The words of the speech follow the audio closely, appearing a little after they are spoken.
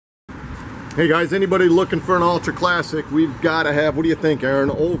Hey guys, anybody looking for an Ultra Classic, we've got to have, what do you think, Aaron,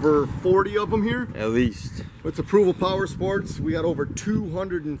 over 40 of them here? At least. It's Approval Power Sports. We got over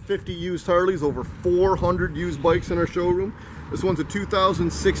 250 used Harleys, over 400 used bikes in our showroom. This one's a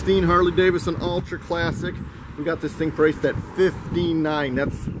 2016 Harley Davidson Ultra Classic. We got this thing priced at $59.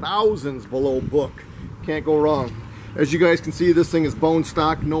 That's thousands below book. Can't go wrong. As you guys can see, this thing is bone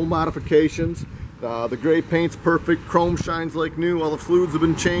stock, no modifications. The gray paint's perfect, chrome shines like new, all the fluids have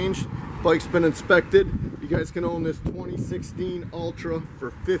been changed. Bike's been inspected. You guys can own this 2016 Ultra for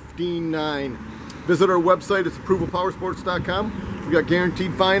 $15,900. Visit our website, it's approvalpowersports.com. We got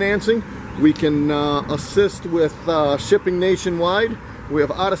guaranteed financing. We can assist with shipping nationwide. We have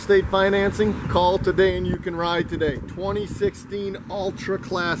out-of-state financing. Call today and you can ride today. 2016 Ultra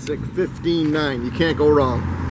Classic, $15,900. You can't go wrong.